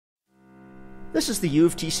This is the U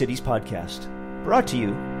of T Cities podcast, brought to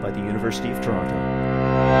you by the University of Toronto.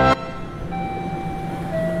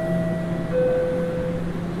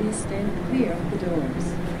 Please stand clear of the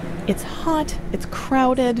doors. It's hot, it's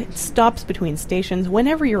crowded, it stops between stations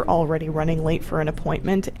whenever you're already running late for an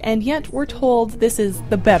appointment, and yet we're told this is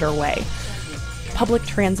the better way. Public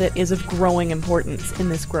transit is of growing importance in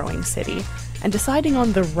this growing city, and deciding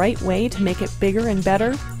on the right way to make it bigger and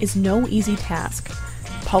better is no easy task.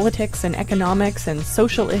 Politics and economics and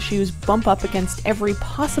social issues bump up against every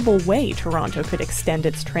possible way Toronto could extend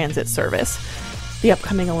its transit service. The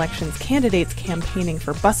upcoming elections, candidates campaigning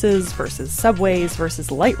for buses versus subways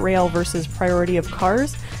versus light rail versus priority of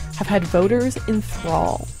cars have had voters in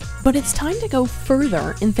thrall. But it's time to go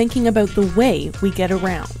further in thinking about the way we get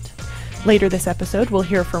around. Later this episode, we'll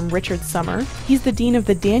hear from Richard Sommer. He's the Dean of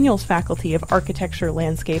the Daniels Faculty of Architecture,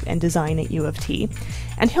 Landscape, and Design at U of T,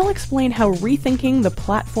 and he'll explain how rethinking the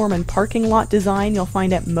platform and parking lot design you'll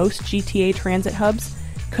find at most GTA transit hubs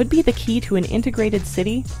could be the key to an integrated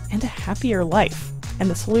city and a happier life, and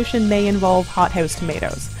the solution may involve hothouse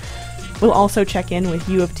tomatoes. We'll also check in with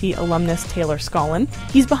U of T alumnus Taylor Scollin.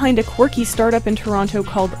 He's behind a quirky startup in Toronto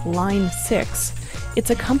called Line 6. It's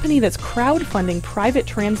a company that's crowdfunding private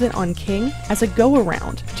transit on King as a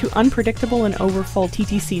go-around to unpredictable and overfull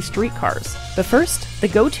TTC streetcars. But first, the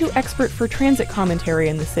go-to expert for transit commentary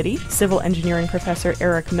in the city, civil engineering professor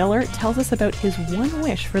Eric Miller, tells us about his one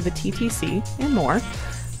wish for the TTC and more.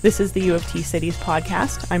 This is the U of T Cities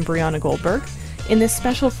podcast. I'm Brianna Goldberg. In this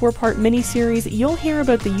special 4-part mini-series, you'll hear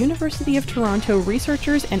about the University of Toronto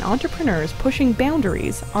researchers and entrepreneurs pushing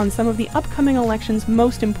boundaries on some of the upcoming election's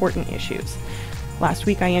most important issues. Last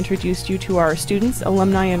week I introduced you to our students,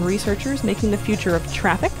 alumni, and researchers making the future of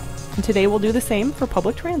traffic, and today we'll do the same for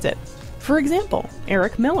public transit. For example,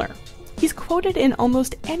 Eric Miller. He's quoted in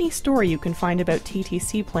almost any story you can find about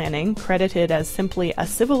TTC planning, credited as simply a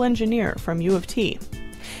civil engineer from U of T.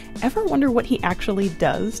 Ever wonder what he actually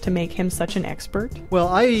does to make him such an expert? Well,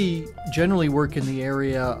 I generally work in the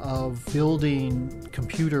area of building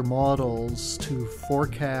computer models to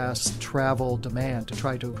forecast travel demand, to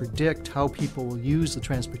try to predict how people will use the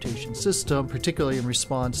transportation system, particularly in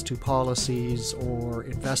response to policies or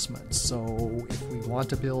investments. So if we want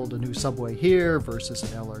to build a new subway here versus an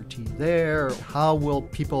LRT there, how will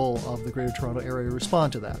people of the Greater Toronto Area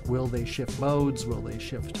respond to that? Will they shift modes? Will they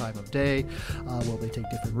shift time of day? Will they take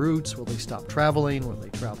different routes? Will they stop traveling? Will they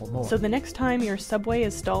travel more? So the next time your subway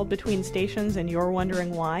is stalled between stations and you're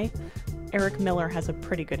wondering why, Eric Miller has a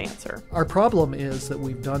pretty good answer. Our problem is that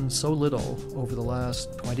we've done so little over the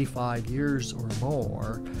last 25 years or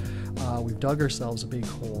more. We've dug ourselves a big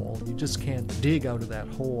hole. You just can't dig out of that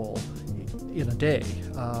hole in a day.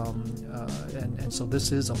 And so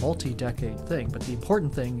this is a multi-decade thing. But the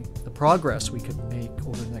important thing, the progress we could make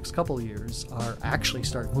over the next couple of years are actually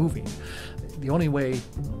start moving. The only way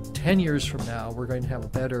 10 years from now we're going to have a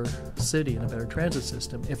better city and a better transit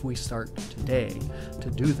system if we start today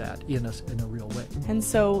to do that in a real way. And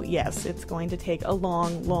so, yes, it's going to take a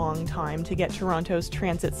long, long time to get Toronto's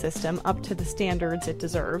transit system up to the standards it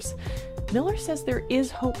deserves. Miller says there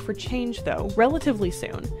is hope for change, though, relatively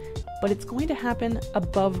soon, but it's going to happen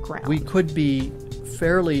above ground. We could be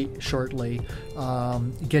fairly shortly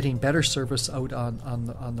getting better service out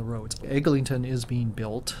on the roads. Eglinton is being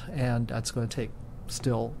built, and that's going to take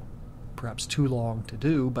still perhaps too long to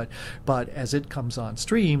do, but as it comes on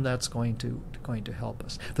stream, that's going to help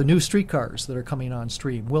us. The new streetcars that are coming on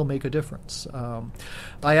stream will make a difference.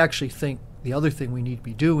 I actually think the other thing we need to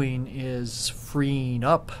be doing is freeing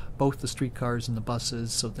up both the streetcars and the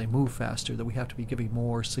buses so they move faster, that we have to be giving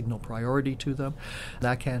more signal priority to them.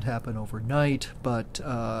 That can't happen overnight, but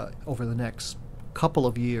over the next couple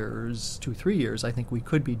of years, 2-3 years, I think we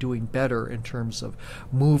could be doing better in terms of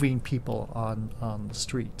moving people on the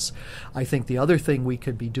streets. I think the other thing we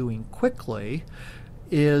could be doing quickly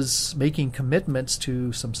is making commitments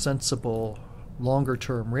to some sensible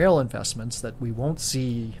longer-term rail investments that we won't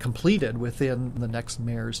see completed within the next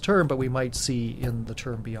mayor's term, but we might see in the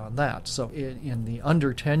term beyond that. So in the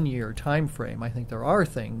under 10-year time frame, I think there are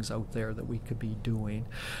things out there that we could be doing.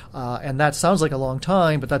 And that sounds like a long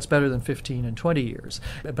time, but that's better than 15 and 20 years.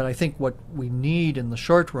 But I think what we need in the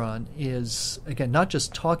short run is, again, not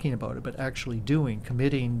just talking about it, but actually doing,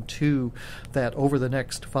 committing to that over the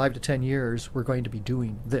next 5 to 10 years, we're going to be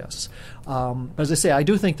doing this. But as I say, I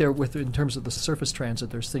do think there, in terms of the surface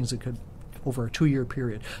transit, there's things that could over a 2-year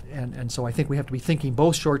period, and so I think we have to be thinking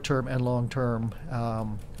both short-term and long-term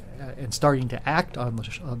and starting to act on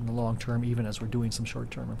the long term, even as we're doing some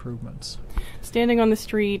short-term improvements. Standing on the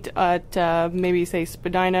street at maybe, say,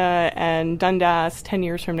 Spadina and Dundas 10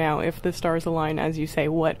 years from now, if the stars align, as you say,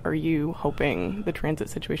 what are you hoping the transit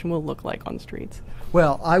situation will look like on streets?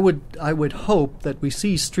 Well, I would hope that we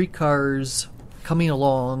see streetcars coming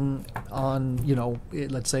along on,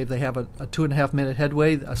 let's say if they have a 2.5 minute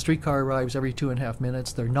headway, a streetcar arrives every 2.5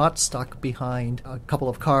 minutes. They're not stuck behind a couple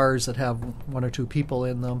of cars that have one or two people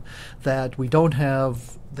in them, that we don't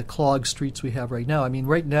have the clogged streets we have right now. I mean,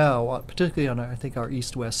 right now, particularly on I think our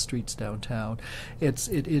east-west streets downtown, it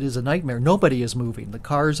is a nightmare. Nobody is moving. The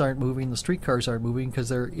cars aren't moving. The streetcars aren't moving because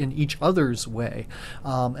they're in each other's way.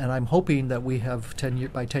 And I'm hoping that we have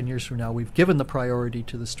by 10 years from now, we've given the priority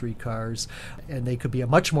to the streetcars, and they could be a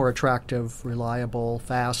much more attractive, reliable,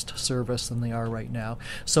 fast service than they are right now.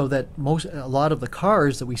 So that a lot of the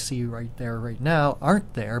cars that we see right now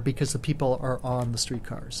aren't there because the people are on the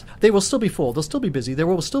streetcars. They will still be full. They'll still be busy. There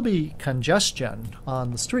will still be congestion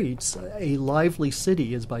on the streets. A lively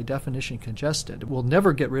city is by definition congested. We'll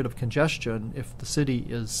never get rid of congestion if the city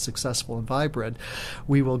is successful and vibrant.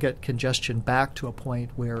 We will get congestion back to a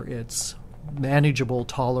point where it's manageable,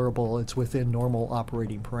 tolerable, it's within normal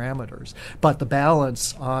operating parameters. But the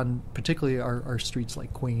balance on particularly our streets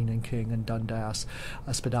like Queen and King and Dundas,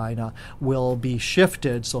 Spadina, will be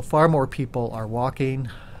shifted, so far more people are walking.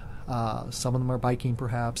 Some of them are biking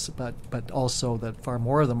perhaps, but also that far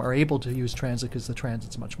more of them are able to use transit because the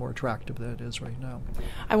transit's much more attractive than it is right now.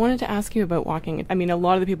 I wanted to ask you about walking. I mean, a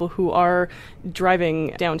lot of the people who are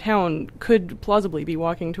driving downtown could plausibly be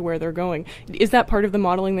walking to where they're going. Is that part of the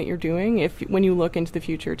modeling that you're doing? When you look into the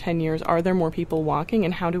future, 10 years, are there more people walking,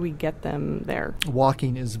 and how do we get them there?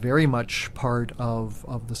 Walking is very much part of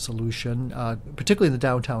the solution, particularly in the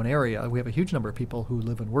downtown area. We have a huge number of people who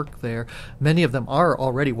live and work there. Many of them are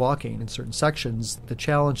already walking in certain sections. The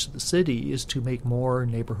challenge to the city is to make more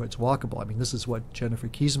neighborhoods walkable. I mean, this is what Jennifer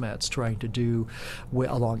Keesmaat's trying to do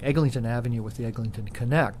along Eglinton Avenue with the Eglinton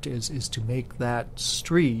Connect, is to make that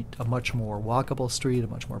street a much more walkable street, a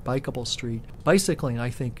much more bikeable street. Bicycling,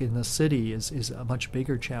 I think, in the city is a much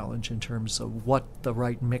bigger challenge in terms of what the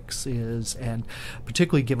right mix is, and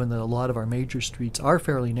particularly given that a lot of our major streets are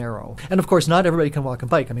fairly narrow. And of course, not everybody can walk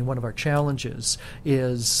and bike. I mean, one of our challenges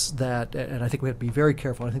is that, and I think we have to be very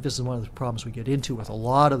careful, I think this is one of the problems we get into with a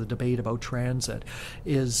lot of the debate about transit,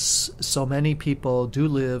 is so many people do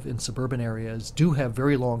live in suburban areas, do have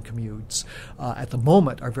very long commutes, at the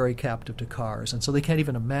moment are very captive to cars, and so they can't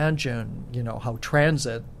even imagine, how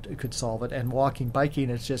transit could solve it, and walking, biking,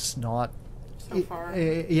 it's just not so far.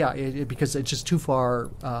 Because it's just too far.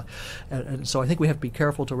 And so I think we have to be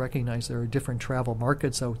careful to recognize there are different travel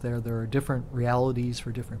markets out there. There are different realities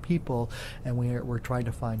for different people, and we're trying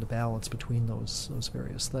to find a balance between those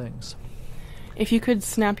various things. If you could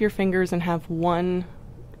snap your fingers and have one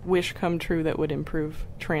wish come true that would improve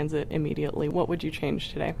transit immediately, what would you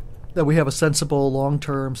change today? That we have a sensible,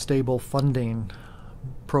 long-term, stable funding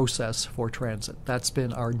process for transit. That's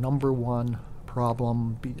been our number one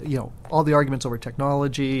problem. All the arguments over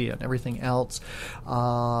technology and everything else,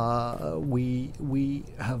 we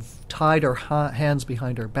have tied our hands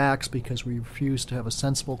behind our backs because we refuse to have a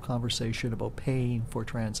sensible conversation about paying for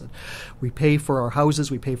transit. We pay for our houses,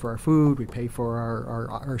 we pay for our food, we pay for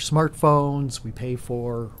our smartphones, we pay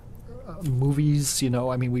for movies,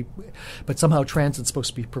 but somehow transit's supposed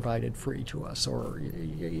to be provided free to us, or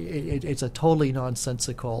it's a totally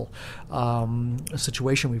nonsensical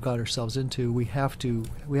situation we've got ourselves into. We have to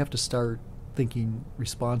start thinking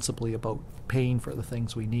responsibly about paying for the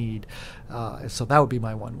things we need. So that would be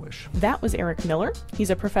my one wish. That was Eric Miller. He's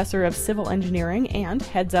a professor of civil engineering and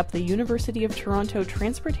heads up the University of Toronto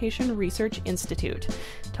Transportation Research Institute.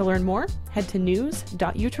 To learn more, head to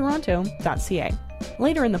news.utoronto.ca.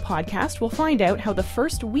 Later in the podcast, we'll find out how the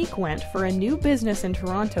first week went for a new business in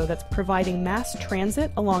Toronto that's providing mass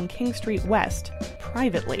transit along King Street West,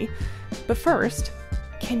 privately. But first,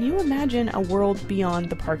 can you imagine a world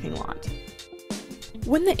beyond the parking lot?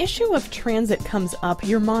 When the issue of transit comes up,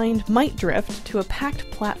 your mind might drift to a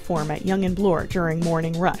packed platform at Yonge and Bloor during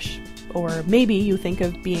morning rush. Or maybe you think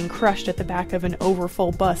of being crushed at the back of an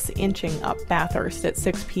overfull bus inching up Bathurst at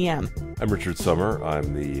 6 p.m. I'm Richard Sommer.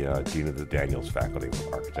 I'm the Dean of the Daniels Faculty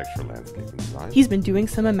of Architecture, Landscape and Design. He's been doing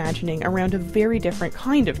some imagining around a very different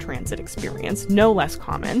kind of transit experience, no less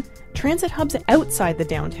common. Transit hubs outside the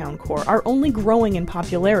downtown core are only growing in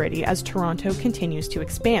popularity as Toronto continues to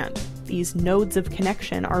expand. these nodes of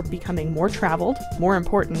connection are becoming more traveled, more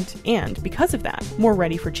important, and, because of that, more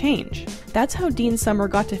ready for change. That's how Dean Summer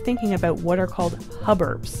got to thinking about what are called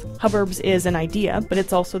hubbubs. Hubbubs is an idea, but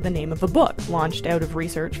it's also the name of a book launched out of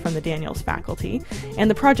research from the Daniels faculty,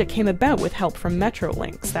 and the project came about with help from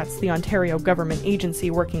Metrolinx. That's the Ontario government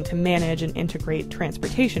agency working to manage and integrate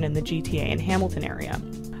transportation in the GTA and Hamilton area.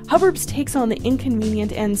 Hubbubs takes on the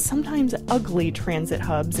inconvenient and sometimes ugly transit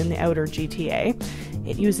hubs in the outer GTA.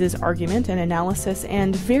 It uses argument and analysis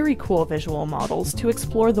and very cool visual models to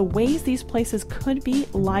explore the ways these places could be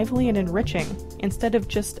lively and enriching, instead of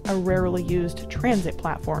just a rarely used transit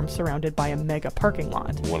platform surrounded by a mega parking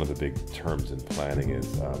lot. One of the big terms in planning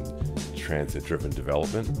is transit-driven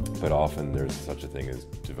development, but often there's such a thing as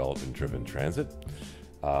development-driven transit.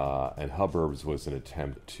 And Hubbubs was an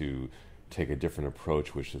attempt to take a different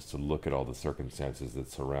approach, which is to look at all the circumstances that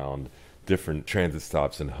surround different transit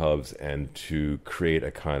stops and hubs and to create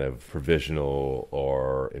a kind of provisional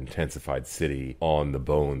or intensified city on the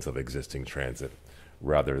bones of existing transit,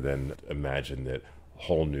 rather than imagine that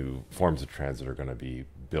whole new forms of transit are going to be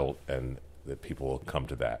built and that people will come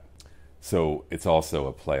to that. So it's also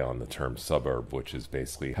a play on the term suburb, which is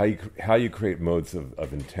basically how you create modes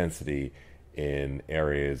of intensity in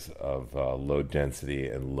areas of low density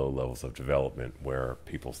and low levels of development where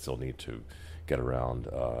people still need to get around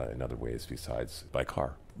in other ways besides by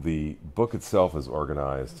car. The book itself is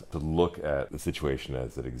organized to look at the situation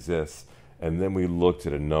as it exists, and then we looked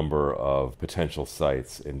at a number of potential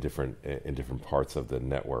sites in different parts of the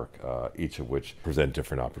network, each of which present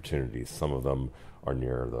different opportunities. Some of them are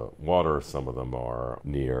near the water, some of them are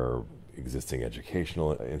near existing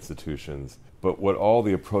educational institutions. But what all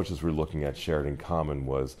the approaches we're looking at shared in common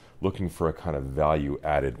was looking for a kind of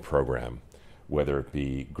value-added program, whether it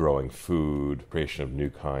be growing food, creation of new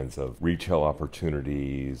kinds of retail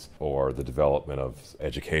opportunities, or the development of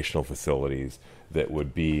educational facilities that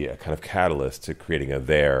would be a kind of catalyst to creating a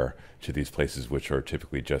there to these places which are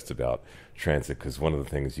typically just about transit. Because one of the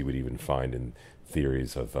things you would even find in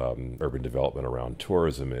theories of urban development around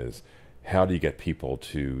tourism is, how do you get people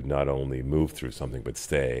to not only move through something but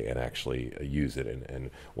stay and actually use it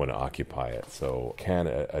and want to occupy it? So can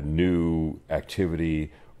a new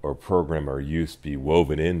activity or program or use be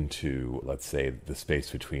woven into, let's say, the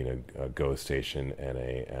space between a GO station and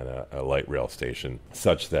a light rail station,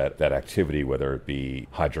 such that that activity, whether it be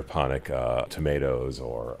hydroponic tomatoes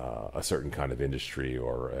or a certain kind of industry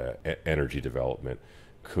or energy development,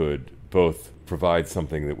 could both provide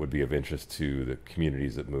something that would be of interest to the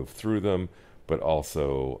communities that move through them, but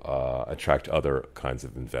also attract other kinds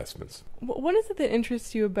of investments. What is it that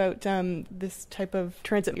interests you about this type of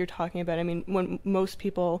transit you're talking about? I mean, when most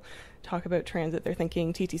people talk about transit, they're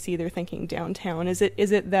thinking TTC, they're thinking downtown. Is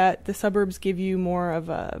it that the suburbs give you more of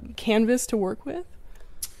a canvas to work with?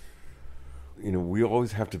 You know, we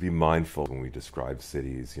always have to be mindful when we describe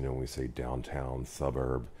cities, when we say downtown,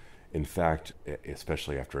 suburb. In fact,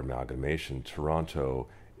 especially after amalgamation, Toronto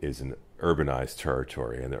is an urbanized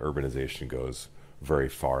territory, and the urbanization goes very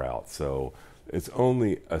far out. So it's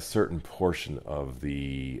only a certain portion of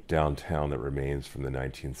the downtown that remains from the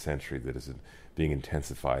 19th century that is being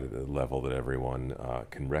intensified at the level that everyone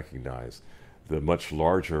can recognize. The much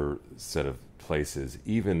larger set of places,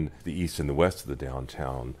 even the east and the west of the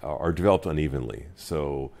downtown, are developed unevenly.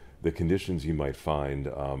 So the conditions you might find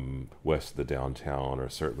west of the downtown, or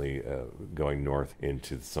certainly going north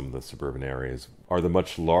into some of the suburban areas, are the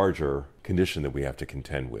much larger condition that we have to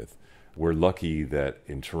contend with. We're lucky that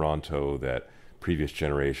in Toronto that previous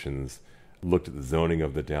generations looked at the zoning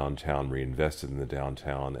of the downtown, reinvested in the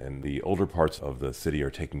downtown, and the older parts of the city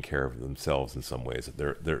are taking care of themselves in some ways.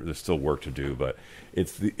 There's still work to do, but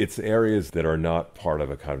it's areas that are not part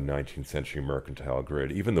of a kind of 19th century mercantile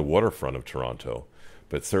grid. Even the waterfront of Toronto,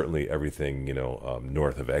 but certainly everything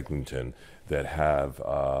north of Eglinton that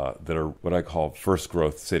that are what I call first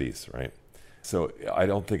growth cities, right? So I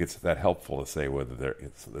don't think it's that helpful to say whether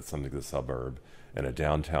it's something the suburb and a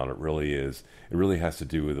downtown. It really has to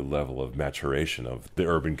do with the level of maturation of the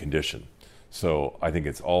urban condition. So I think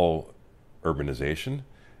it's all urbanization,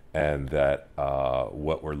 and that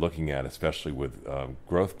what we're looking at, especially with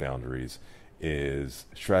growth boundaries, is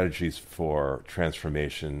strategies for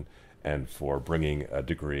transformation and for bringing a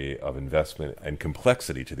degree of investment and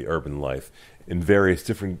complexity to the urban life in various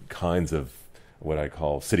different kinds of what I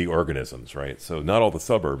call city organisms, right? So not all the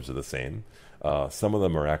suburbs are the same. Some of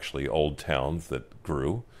them are actually old towns that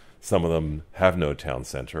grew. Some of them have no town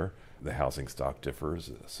center. The housing stock differs.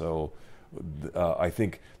 So I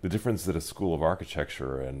think the difference that a school of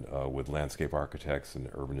architecture and with landscape architects and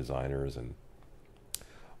urban designers and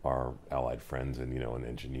our allied friends in in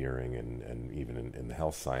engineering and even in the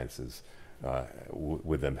health sciences.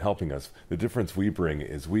 With them helping us, the difference we bring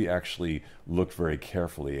is we actually look very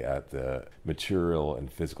carefully at the material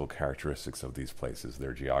and physical characteristics of these places,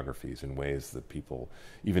 their geographies, in ways that people,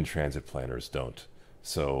 even transit planners, don't.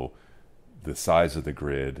 So the size of the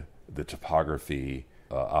grid, the topography,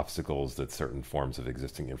 obstacles that certain forms of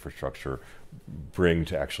existing infrastructure bring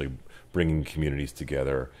to actually bringing communities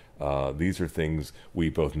together. These are things we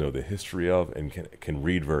both know the history of and can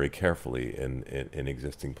read very carefully in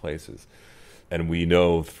existing places. And we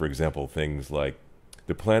know, for example, things like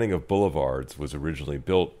the planning of boulevards was originally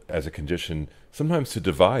built as a condition sometimes to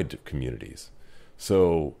divide communities.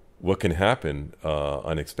 So what can happen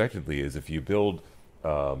unexpectedly is if you build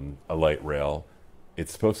a light rail,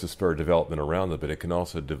 it's supposed to spur development around it, but it can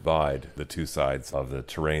also divide the two sides of the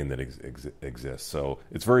terrain that exists. So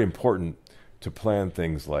it's very important to plan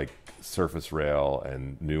things like surface rail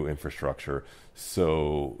and new infrastructure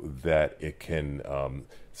so that it can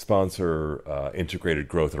sponsor integrated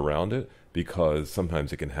growth around it, because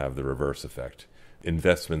sometimes it can have the reverse effect.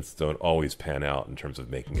 Investments don't always pan out in terms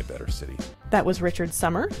of making a better city. That was Richard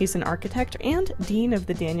Sommer. He's an architect and Dean of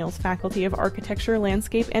the Daniels Faculty of Architecture,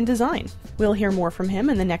 Landscape, and Design. We'll hear more from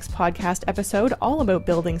him in the next podcast episode all about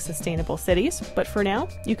building sustainable cities, but for now,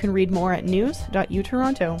 you can read more at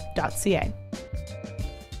news.utoronto.ca.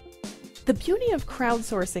 The beauty of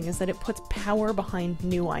crowdsourcing is that it puts power behind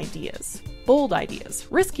new ideas. Bold ideas,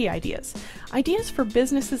 risky ideas, ideas for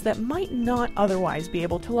businesses that might not otherwise be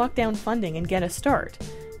able to lock down funding and get a start,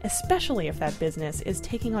 especially if that business is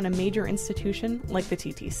taking on a major institution like the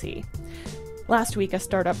TTC. Last week, a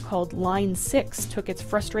startup called Line 6 took its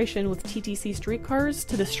frustration with TTC streetcars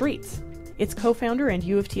to the streets. Its co-founder and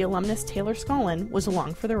U of T alumnus Taylor Scollin was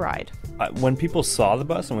along for the ride. When people saw the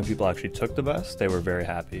bus and when people actually took the bus, they were very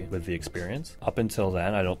happy with the experience. Up until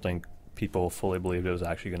then, I don't think people fully believed it was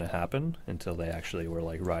actually going to happen until they actually were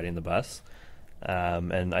riding the bus.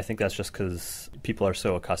 And I think that's just because people are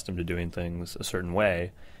so accustomed to doing things a certain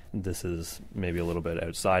way. This is maybe a little bit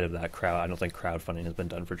outside of that crowd. I don't think crowdfunding has been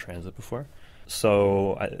done for transit before.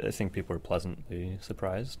 So I think people are pleasantly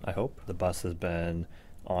surprised, I hope. The bus has been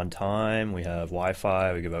on time. We have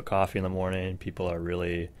Wi-Fi. We give out coffee in the morning. People are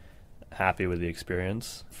really happy with the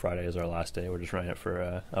experience. Friday is our last day. We're just running it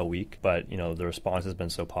for a week. But, the response has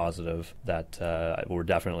been so positive that we're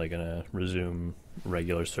definitely going to resume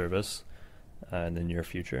regular service in the near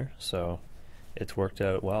future. So it's worked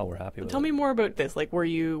out well. We're happy with it. Tell me more about this. Are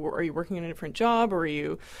you working in a different job, or are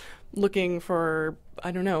you looking for,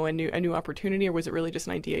 I don't know, a new opportunity, or was it really just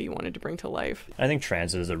an idea you wanted to bring to life? I think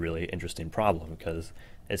transit is a really interesting problem because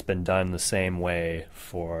it's been done the same way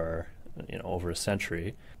for over a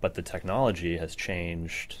century, but the technology has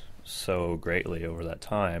changed so greatly over that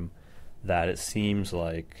time that it seems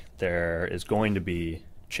like there is going to be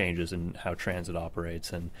changes in how transit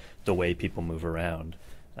operates and the way people move around.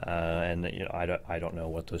 And I don't know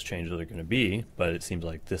what those changes are going to be, but it seems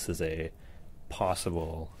like this is a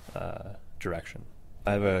possible direction.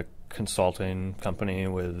 I have a consulting company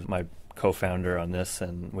with my co-founder on this,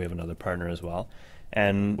 and we have another partner as well.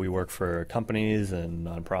 And we work for companies and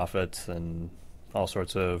nonprofits and all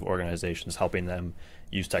sorts of organizations, helping them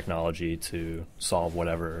use technology to solve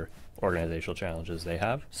whatever organizational challenges they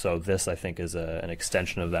have. So this, I think, is an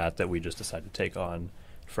extension of that we just decided to take on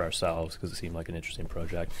for ourselves because it seemed like an interesting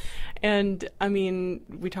project. And I mean,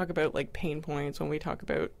 we talk about pain points when we talk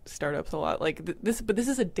about startups a lot, but this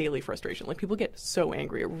is a daily frustration. People get so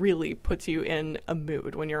angry. It really puts you in a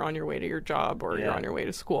mood when you're on your way to your job or you're on your way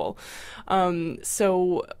to school.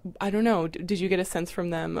 So I don't know, did you get a sense from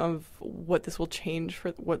them of what this could change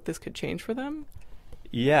for them?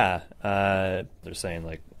 Yeah. They're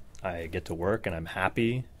saying I get to work and I'm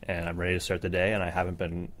happy and I'm ready to start the day and I haven't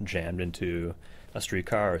been jammed into a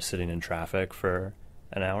streetcar or sitting in traffic for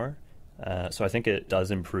an hour. So I think it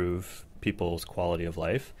does improve people's quality of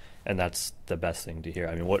life, and that's the best thing to hear.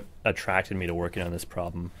 I mean, what attracted me to working on this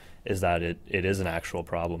problem is that it is an actual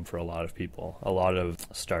problem for a lot of people. A lot of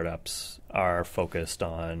startups are focused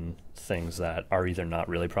on things that are either not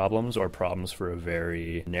really problems or problems for a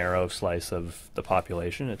very narrow slice of the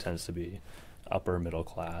population. It tends to be upper middle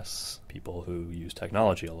class people who use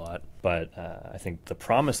technology a lot. But I think the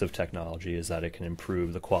promise of technology is that it can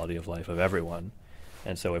improve the quality of life of everyone.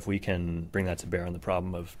 And so if we can bring that to bear on the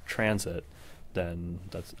problem of transit, then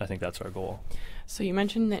I think that's our goal. So you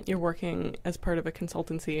mentioned that you're working as part of a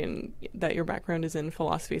consultancy and that your background is in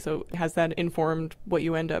philosophy. So has that informed what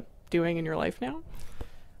you end up doing in your life now?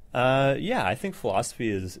 Yeah, I think philosophy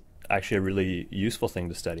is actually a really useful thing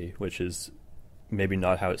to study, which is maybe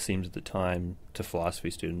not how it seems at the time to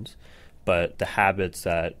philosophy students. but the habits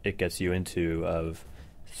that it gets you into of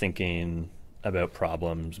thinking about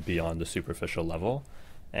problems beyond the superficial level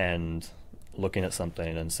and looking at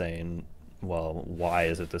something and saying, well, why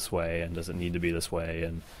is it this way, and does it need to be this way,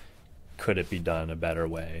 and could it be done a better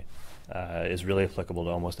way, is really applicable to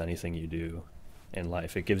almost anything you do in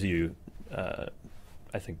life. It gives you, I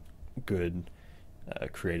think, good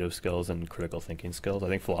creative skills and critical thinking skills. I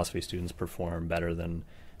think philosophy students perform better than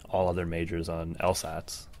all other majors on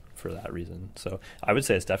LSATs for that reason. So I would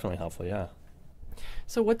say it's definitely helpful, yeah.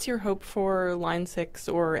 So what's your hope for Line 6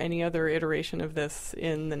 or any other iteration of this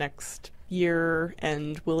in the next year,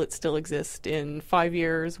 and will it still exist in 5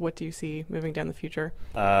 years? What do you see moving down the future?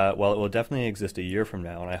 Well, it will definitely exist a year from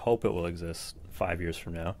now, and I hope it will exist 5 years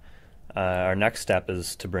from now. Our next step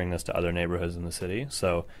is to bring this to other neighborhoods in the city.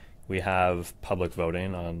 So we have public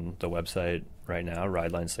voting on the website right now,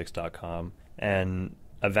 rideline6.com, and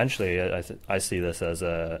eventually I see this as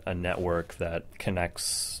a network that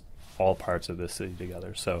connects all parts of the city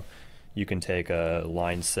together. So you can take a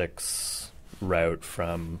Line 6 route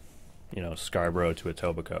from, Scarborough to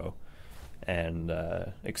Etobicoke and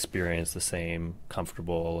experience the same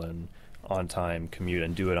comfortable and on-time commute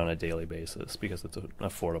and do it on a daily basis because it's an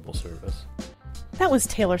affordable service. That was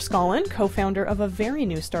Taylor Scollin, co-founder of a very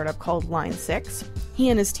new startup called Line 6. He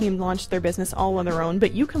and his team launched their business all on their own,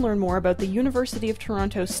 but you can learn more about the University of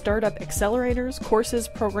Toronto startup accelerators, courses,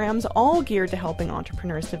 programs, all geared to helping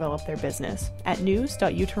entrepreneurs develop their business at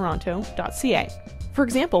news.utoronto.ca. For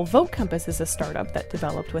example, Vote Compass is a startup that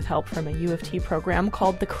developed with help from a U of T program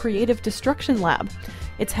called the Creative Destruction Lab.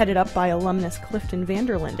 It's headed up by alumnus Clifton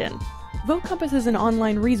Vanderlinden. Vote Compass is an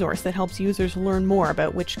online resource that helps users learn more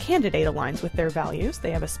about which candidate aligns with their values.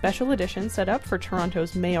 They have a special edition set up for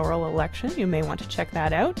Toronto's mayoral election. You may want to check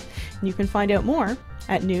that out. And you can find out more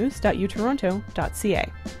at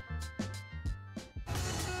news.utoronto.ca.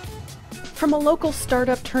 From a local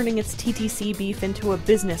startup turning its TTC beef into a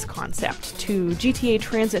business concept, to GTA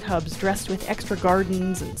transit hubs dressed with extra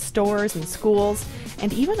gardens and stores and schools,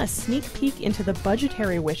 and even a sneak peek into the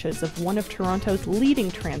budgetary wishes of one of Toronto's leading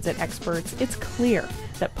transit experts, it's clear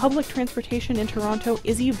that public transportation in Toronto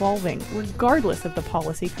is evolving, regardless of the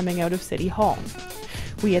policy coming out of City Hall.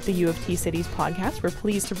 We at the U of T Cities podcast were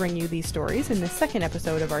pleased to bring you these stories in the second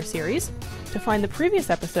episode of our series. To find the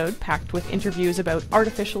previous episode, packed with interviews about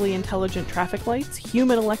artificially intelligent traffic lights,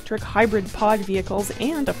 human-electric hybrid pod vehicles,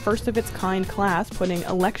 and a first-of-its-kind class putting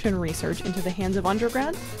election research into the hands of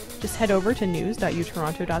undergrad, just head over to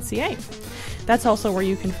news.utoronto.ca. That's also where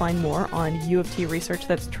you can find more on U of T research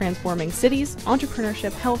that's transforming cities,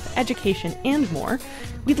 entrepreneurship, health, education, and more.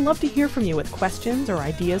 We'd love to hear from you with questions or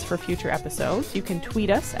ideas for future episodes. You can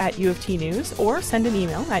tweet us at U of T News or send an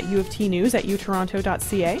email at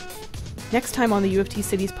uoftnews@utoronto.ca. Next time on the U of T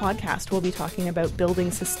Cities podcast, we'll be talking about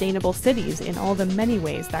building sustainable cities in all the many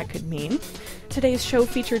ways that could mean. Today's show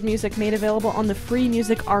featured music made available on the Free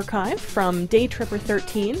Music Archive from Day Tripper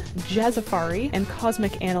 13, Jazzafari, and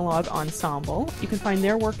Cosmic Analog Ensemble. You can find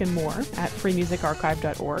their work and more at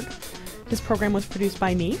freemusicarchive.org. This program was produced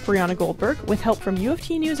by me, Brianna Goldberg, with help from U of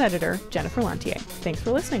T News editor Jennifer Lantier. Thanks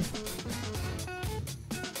for listening.